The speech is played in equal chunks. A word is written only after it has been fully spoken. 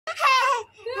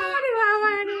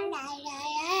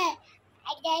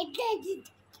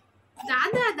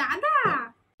দাদা দাদা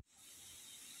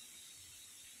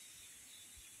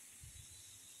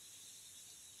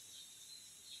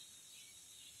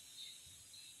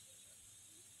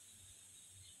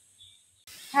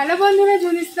হ্যালো বন্ধুরা,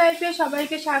 জুনিস লাইফে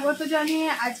সবাইকে স্বাগত জানিয়ে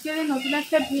আজকের নতুন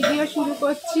একটা ভিডিও শুরু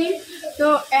করছি। তো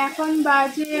এখন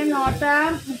বাজে 9টা।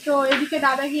 তো এদিকে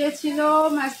দাদা গিয়েছিল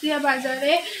মাছদিয়া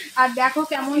বাজারে, আর দেখো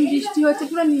কেমন বৃষ্টি হচ্ছে,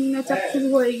 পুরো নিম্নচাপ শুরু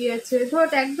হয়ে গিয়েছে। তো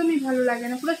একদমই ভালো লাগে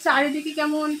না, পুরো চারিদিকে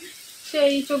কেমন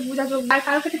সেই চোখ বুঝা চোখ, আর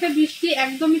কালকে থেকে বৃষ্টি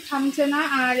একদমই থামছে না।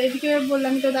 আর এদিকে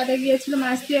বললাম তো দাদা গিয়েছিল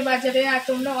মাছদিয়া বাজারে, আর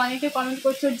তোমরা অনেকে কমেন্ট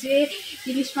করছো যে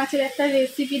ইলিশ মাছের একটা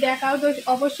রেসিপি দেখাও, তো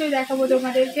অবশ্যই দেখাবো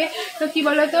তোমাদেরকে। তো কি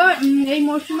বলতো, এই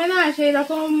মরশুমে না সেই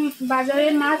রকম বাজারে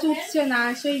মাছ উঠছে না।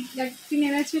 সেই একদিন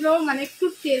এনেছিল, মানে একটু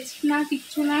টেস্ট না,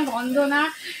 কিচ্ছু না, গন্ধ না,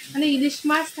 মানে ইলিশ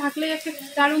মাছ থাকলে একটা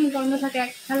দারুণ গন্ধ থাকে,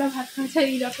 এক থালা ভাত খাচ্ছে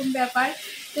এইরকম ব্যাপার।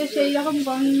 তো সেই রকম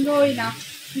গন্ধই না।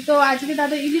 তো আজকে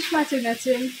দাদা ইলিশ মাছ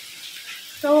এনেছে,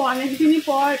 তো অনেকদিনই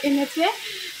পর এনেছে,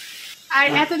 আর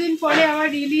এতদিন পরে আবার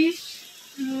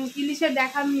ইলিশের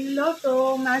দেখা মিললো। তো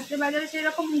মাছদের বাজারে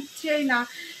সেরকম উঠছেই না,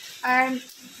 আর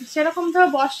সেরকম তো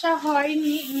বর্ষা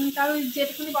হয়নি, কারণ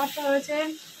যেটুকুনি বর্ষা হয়েছে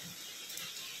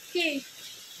কি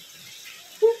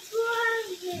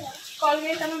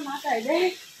কলগেট আমার মাথায়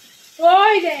দেখ,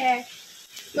 ওই দেখ।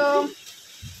 তো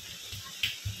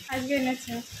আজকে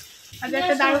এনেছে, আজকে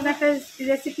একটা দারুণ একটা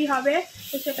রেসিপি হবে,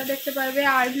 তো সেটা দেখতে পারবে।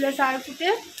 আর প্লাস আর ফুটে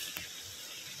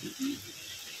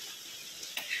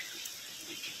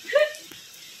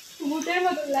ভূতের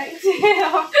মতো লাগছে।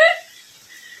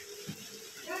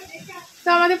 তো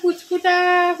আমাদের পুচকুটা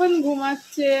এখন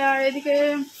ঘুমাচ্ছে, আর এদিকে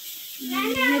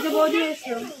মেজো বৌদি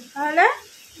এসো, তাহলে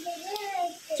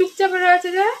চুপচাপ রয়েছে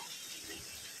যে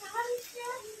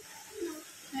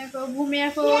ঘুমিয়ে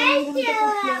এখন ঘুমতে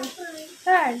করছিল।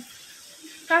 তাই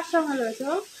কার সঙ্গে রয়েছে?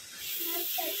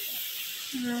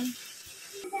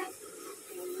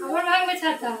 আমার ভাঙবে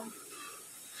ছাতা,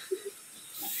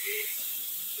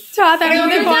 ছাতার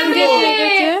মধ্যে কলগেট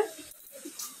রেখেছে।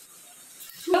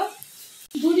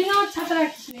 দুদিন আমার ছাতা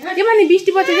রাখছে, মানে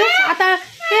বৃষ্টি পড়ছে যে ছাতা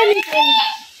তুই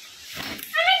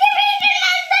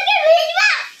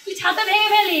ছাতা ভেঙে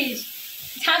ফেলিস।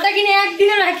 ছাতা কিনে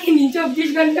একদিনও রাখিনি, 24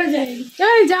 ঘন্টা যাই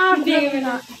যা দেখবে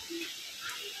না।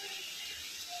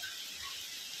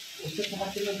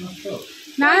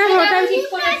 না ওটা ঠিক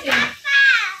করেছে।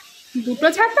 দুটো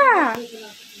ছাতা,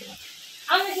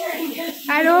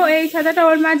 আর ও এই ছাতাটা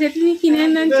ওর মা যেদিন কিনে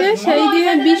এনেছে সেই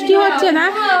দিনে বৃষ্টি হচ্ছে না,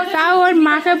 তাও ওর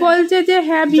মাকে বলছে যে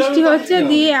হ্যাঁ বৃষ্টি হচ্ছে,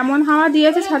 দিয়ে এমন হাওয়া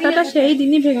দিয়েছে ছাতাটা সেই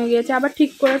দিনই ভেঙে গিয়েছে। আবার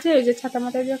ঠিক করেছে, এই যে ছাতা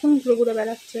মাথায় যখন ঘুরে ঘুরে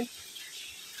বেড়াচ্ছে।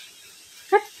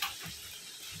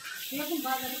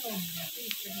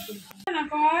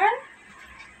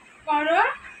 করো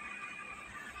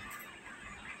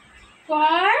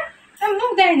কর,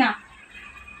 মুখ দেয় না।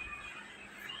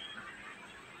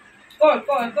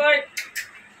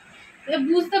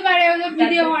 বুঝতে পারে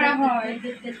ভিডিও করা হয়।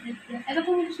 এত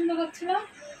খুব সুন্দর করছিল।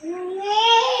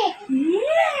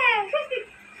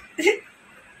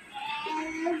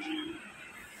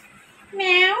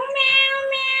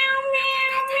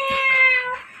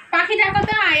 পাখি ডাকো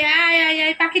তো, আয় আয় আয়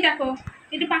আয়, পাখি ডাকো,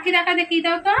 একটু পাখি ডাকা দেখিয়ে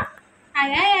দাও তো।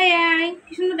 আয় আয় আয় আয়,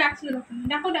 কি সুন্দর ডাকছিল তখন।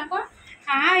 ডাকো ডাকো,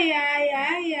 আয় আয়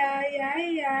আয় আয় আয়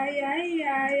আয় আয়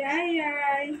আয় আয়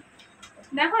আয়,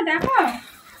 দেখো দেখো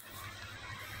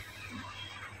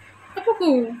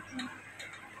পুকু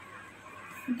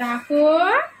ডাকো।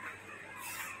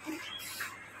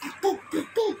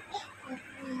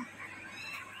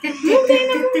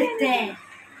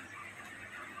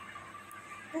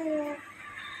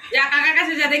 যা কাকার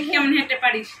কাছে যা, দেখি কেমন হেঁটে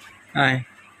পারিস। আয়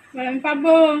আমি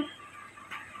পাবো,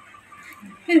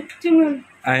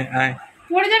 আয় আয়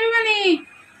পড়ে যাবি মানে।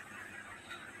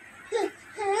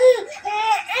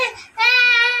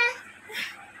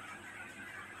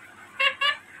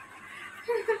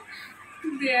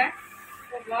 দেখ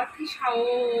বাবা, কি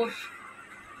সাহস,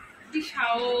 কি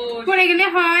সাহস। পড়ে গেলে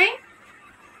হয়।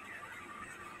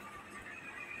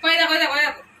 কই দা কই দা কই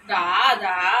দা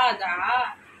দা দা,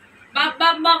 বাবা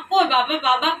বাবা কই, বাবা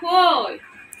বাবা কই,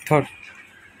 ধর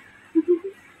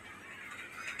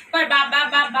কই বাবা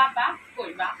বাবা বাবা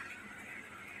কই, বা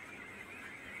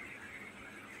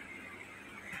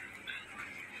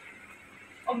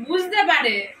ও বুঝতে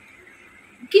পারে।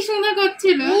 কি সুন্দর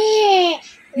করছিল।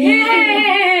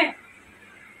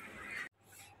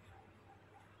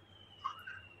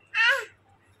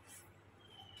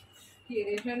 কি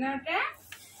রে সোনাটা,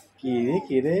 কি রে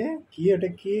কি রে কি ওটা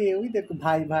কে? ওই দেখো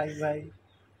ভাই ভাই ভাই,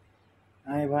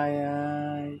 আয় ভাই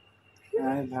আয়,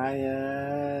 আয় ভাই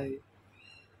আয়।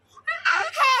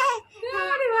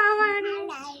 আরে বাবা রে।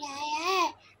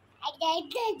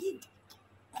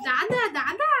 দাদা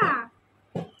দাদা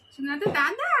শোনা তো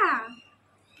দাদা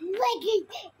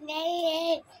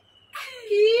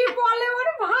কি বলে ওর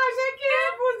ভাষা কি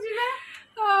বুঝি না।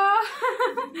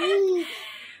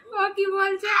 ও কি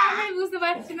বলছে আমি বুঝতে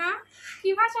পারছি না কি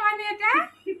ভাষা মানে এটা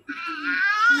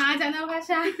না জানা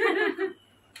ভাষা।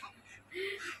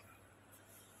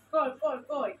 কই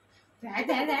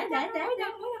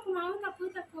দেখো মাও দেখো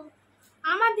দেখো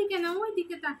আমার দিকে না ওই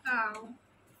দিকে তাকাও।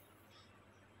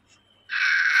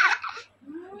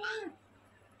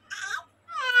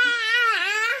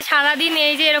 সারাদিন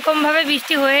এই যে এরকম ভাবে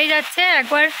বৃষ্টি হয়ে যাচ্ছে,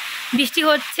 একবার বৃষ্টি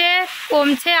হচ্ছে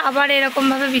কমছে আবার এরকম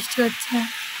ভাবে বৃষ্টি হচ্ছে।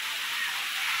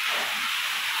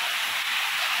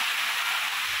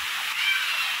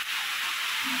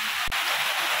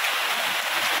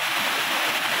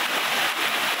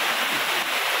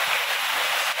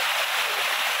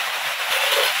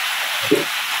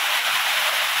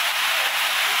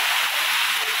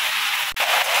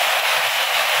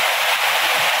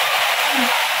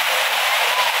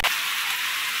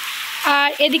 আর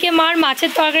এদিকে মার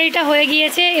মাছের তরকারিটা হয়ে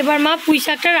গিয়েছে, এবার মা পুঁই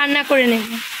শাকটা রান্না করে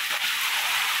নেবে।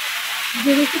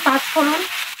 দিয়ে দিচ্ছি পাঁচফোড়ন,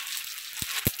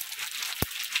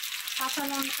 কাঁচা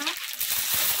লঙ্কা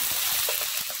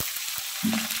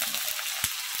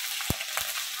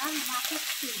আর মাছের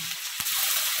তেল।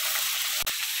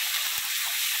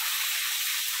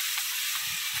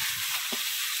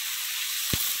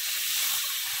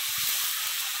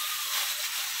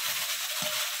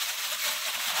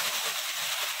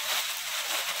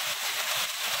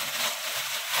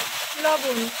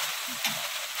 লবণ,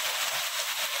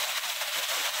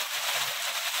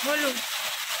 হলুদ,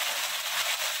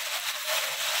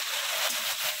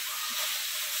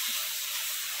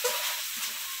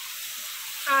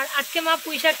 আর আজকে মা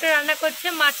পুঁই শাকটা রান্না করছে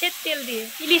মাছের তেল দিয়ে,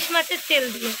 ইলিশ মাছের তেল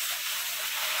দিয়ে।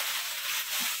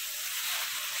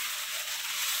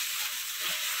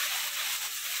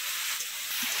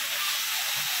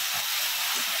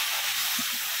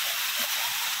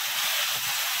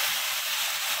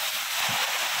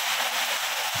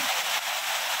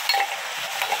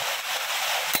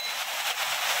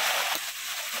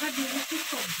 এবার দিয়ে দিচ্ছি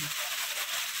সবজি।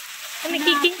 আমি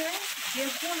কি কি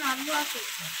বেগুন আলু আছে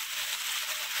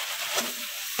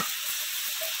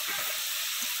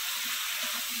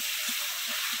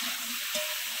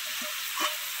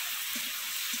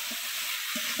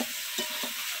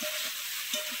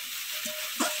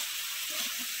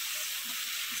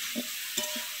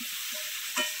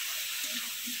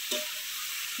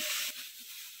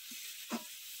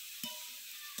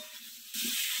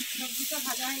সবজিটা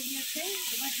ভাজা হয়ে গিয়েছে।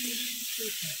 এবার দিয়ে দিচ্ছি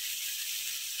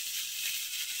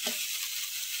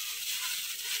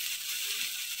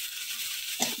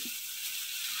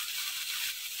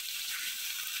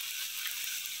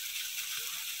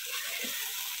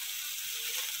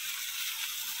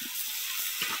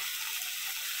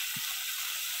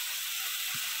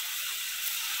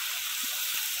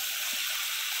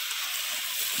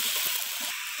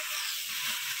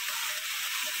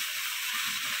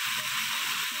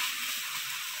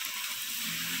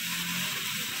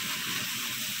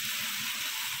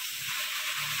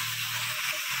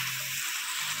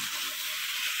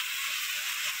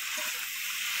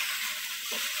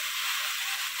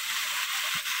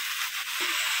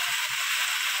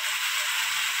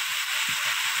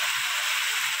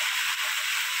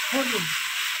হলুদ,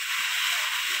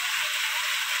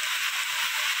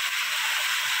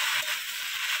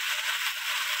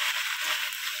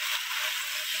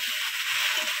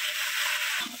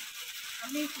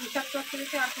 আমি পুঁইশাক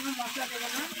তরকারিতে আর কোনো মশলা দেবো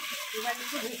না, এবার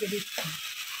একটু ঢেকে দিচ্ছি।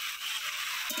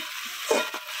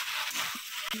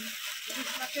 ইলিশ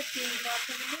মাছের তেল দেওয়া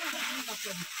বলে আমি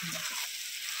মশলা দিচ্ছি না।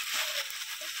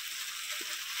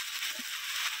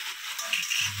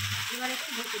 এবার একটু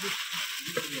ঢেকে দিচ্ছি।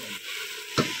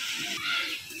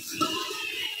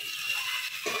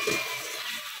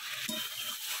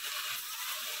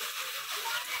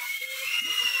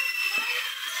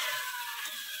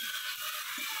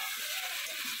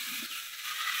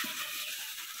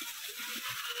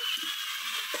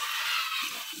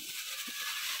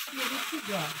 দিয়ে দিচ্ছি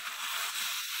জল।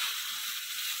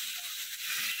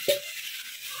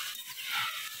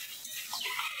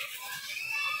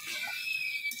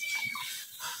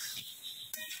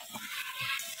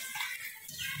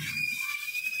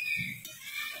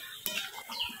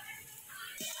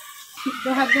 সিদ্ধ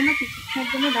হওয়ার জন্য কিছুক্ষণের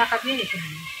জন্য ঢাকা দিয়ে রেখে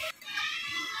দিন।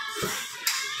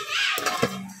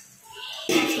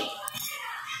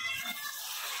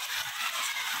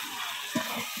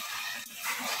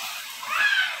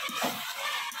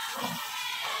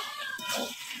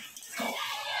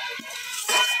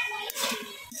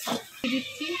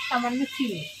 দিচ্ছি সামান্য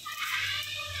চিনি।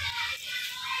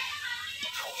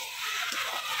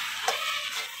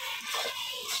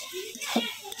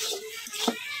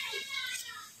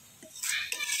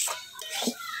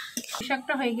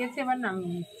 শাকটা হয়ে গেছে, এবার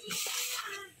নামিয়ে নিচ্ছি।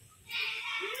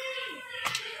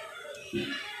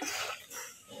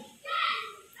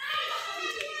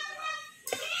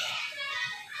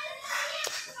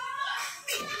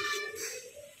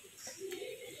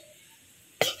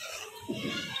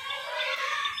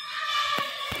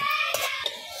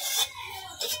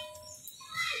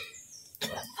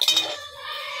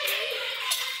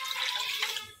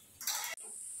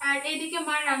 আর এইদিকে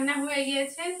মা রান্না হয়ে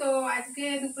গিয়েছে। তো আজকে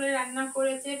দুপুরে রান্না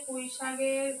করেছে পুঁই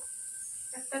শাকের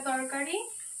একটা তরকারি,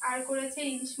 আর করেছে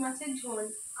ইলিশ মাছের ঝোল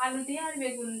আলু দিয়ে আর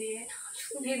বেগুন দিয়ে।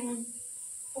 বেগুন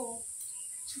ও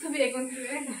শুধু বেগুন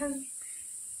দিয়ে।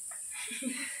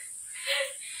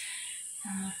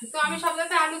 তো আমি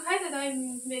সবটাতে আলু খাই, তো তাই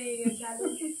বেরিয়ে গেছে আলু।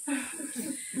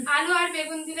 আলু আর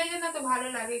বেগুন দিলে যে না তো ভালো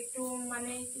লাগে একটু,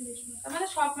 মানে ইলিশ মাছ মানে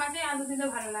সব মাছে আলু দিলে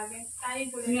ভালো লাগে, তাই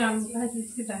বলে।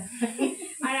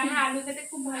 আর আমার আলু খেতে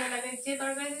খুব ভালো লাগে, যে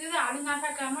তরকারিতে যদি আলু না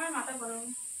থাকে আমার মাথা গরম,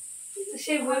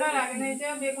 সে ভালো লাগে না। এটা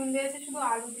বেগুন দিয়েছে, শুধু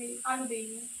আলু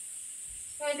দিইনি।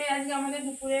 তো এটাই আজকে আমাদের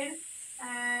দুপুরের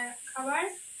খাবার।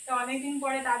 তো অনেকদিন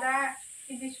পরে দাদা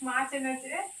ইলিশ মাছ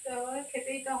এনেছে, তো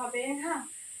খেতেই তো হবে না।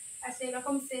 আর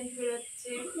সেরকম সেন্ট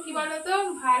বেরোচ্ছে, কি বলতো,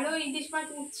 ভালো ইলিশ মাছ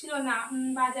উঠছিল না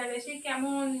বাজারে, সে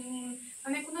কেমন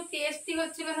মানে কোনো টেস্টই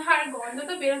হচ্ছিল না, আর গন্ধ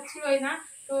তো বেরোচ্ছিলই না।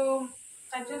 তো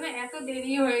তার জন্য এত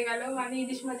দেরি হয়ে গেল, মানে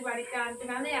ইলিশ মাছ বাড়িতে আনতে,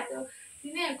 নাহলে এত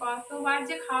দিনে কতবার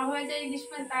যে খাওয়া হয়ে যায় ইলিশ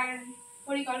মাছ তার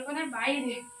পরিকল্পনার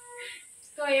বাইরে।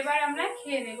 তো এবার আমরা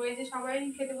খেয়ে নেবো। এই যে সবাই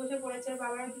খেতে বসে পড়েছে,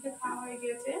 বাবার দিকে খাওয়া হয়ে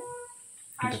গিয়েছে,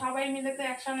 আর সবাই মিলে তো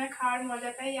একসঙ্গে খাওয়ার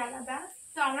মজাটাই আলাদা।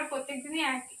 তো আমরা প্রত্যেকদিনই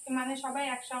মানে সবাই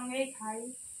একসঙ্গেই খাই।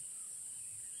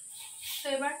 তো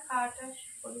এবার খাওয়াটা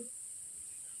করি।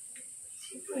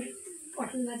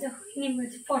 পটল ভাজা হয়নি,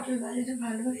 বলছে পটল ভাজাটা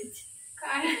ভালো হয়েছে।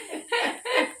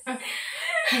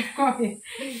 কবে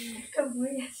একটা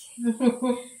বই আছে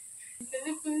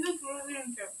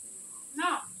না,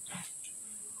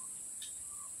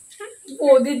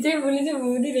 বৌদির যে বলেছে,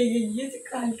 বৌদি রেগে গিয়েছে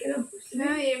কালকে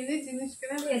এমনি জিনিস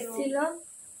কেনা এসেছিল।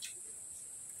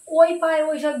 ওই পায়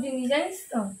ওই সব জিনিস জানিস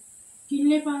তো,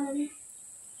 কিনলে পাওয়া যাবে,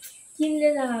 কিনলে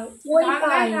না ওই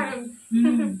পায়।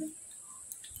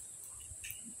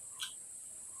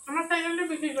 আমার সাইকেলটা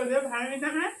বিক্রি করে দেবে, ভাড়া নিতে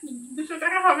হবে, 200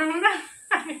 টাকা হবে মনে হয়।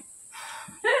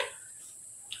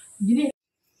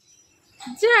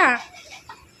 যা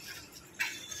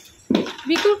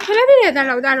বিকুল ফেলে দিলে,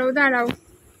 দাঁড়াও দাঁড়াও দাঁড়াও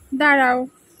দাঁড়াও,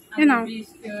 নাও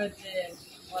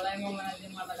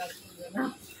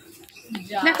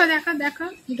দেখো দেখো দেখো,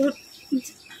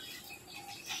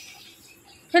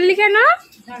 ফেললি কেন?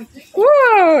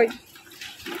 কই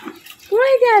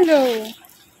কই গেল?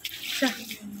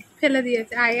 ফেলে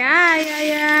দিয়েছে। আয় আয়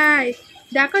আয় আয়,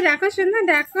 দেখো দেখো শোনো,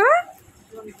 দেখো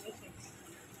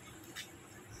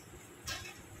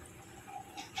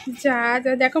যা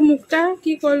যা, দেখো মুখটা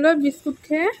কি করলো বিস্কুট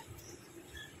খেয়ে।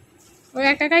 ও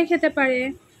একাই খেতে পারে।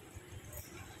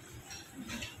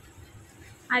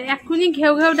 আর এক্ষুনি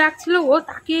ঘেউ ঘেউ ডাকছিল, ও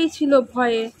তাকিয়েই ছিল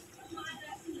ভয়ে,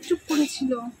 চুপ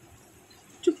করেছিল,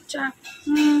 চুপচাপ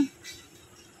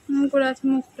করে আছে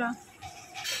মুখটা।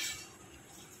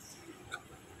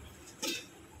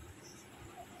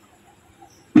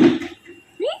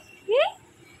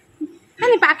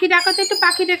 পাখি ডাকো তো, একটু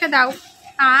পাখি ডেকে দাও।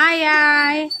 আয়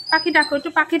আয়, পাখি ডাকো,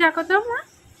 একটু পাখি ডাকো তো মা।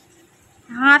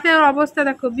 হাতের অবস্থা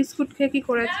দেখো, বিস্কুট খেয়ে কি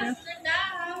করেছে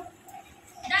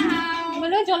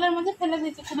বলে জলের মধ্যে ফেলে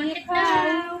দিয়েছে। কুড়িয়ে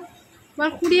খাও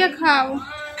বল, কুড়িয়ে খাও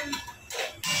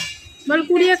বল,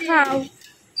 কুড়িয়ে খাও।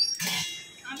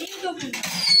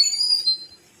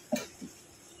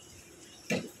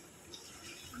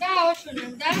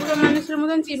 পুরো মানুষের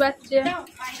মতন চিবাচ্ছে।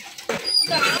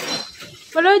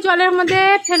 বলে ওই জলের মধ্যে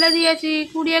ফেলে দিয়েছি,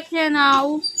 কুড়িয়ে খেয়ে নাও।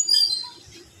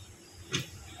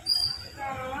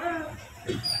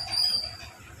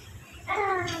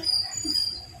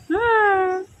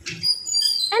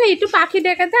 আরে একটু পাখি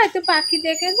ডেকে দাও, একটু পাখি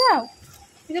ডেকে দাও,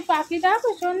 একটু পাখি দাও তো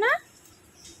শোনা।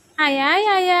 আয় আয়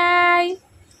আয় আয়,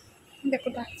 দেখো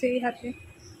ডাকছে এই হাতে,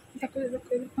 দেখো দেখো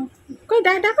কই,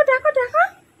 ডাকো ডাকো ডাকো,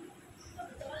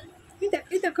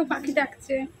 দেখো দেখো পাখি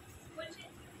ডাকছে।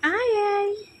 আয়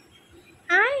আয়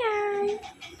আয় আয়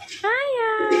আয়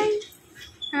আয়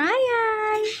আয়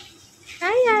আয়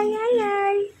আয় আয় আয়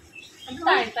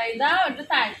আয়, তাই দাও, একটু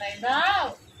তাই দাও।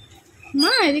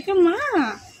 মা এদিকে মা,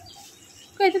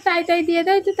 একটু তাই তাই দিয়ে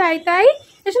দাও, একটু তাই তাই,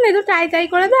 শোনো একটু তাই তাই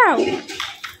করে দাও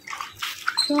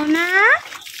সোনা।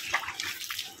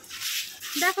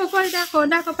 দেখো কই, দেখো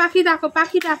দেখো পাখি, দেখো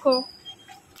পাখি দেখো।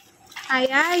 আয়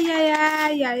আয় আয়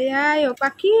আয় আয় আয়, ও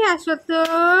পাখি আসো তো।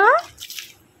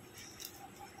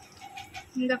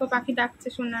 দেখো পাখি ডাকছে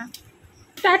সোনা।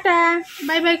 টাটা,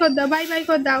 বাই বাই করে দাও, বাই বাই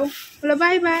করে দাও, বলো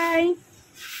বাই বাই,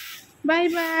 বাই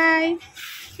বাই।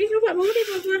 কিছু বাবু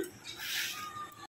বাবা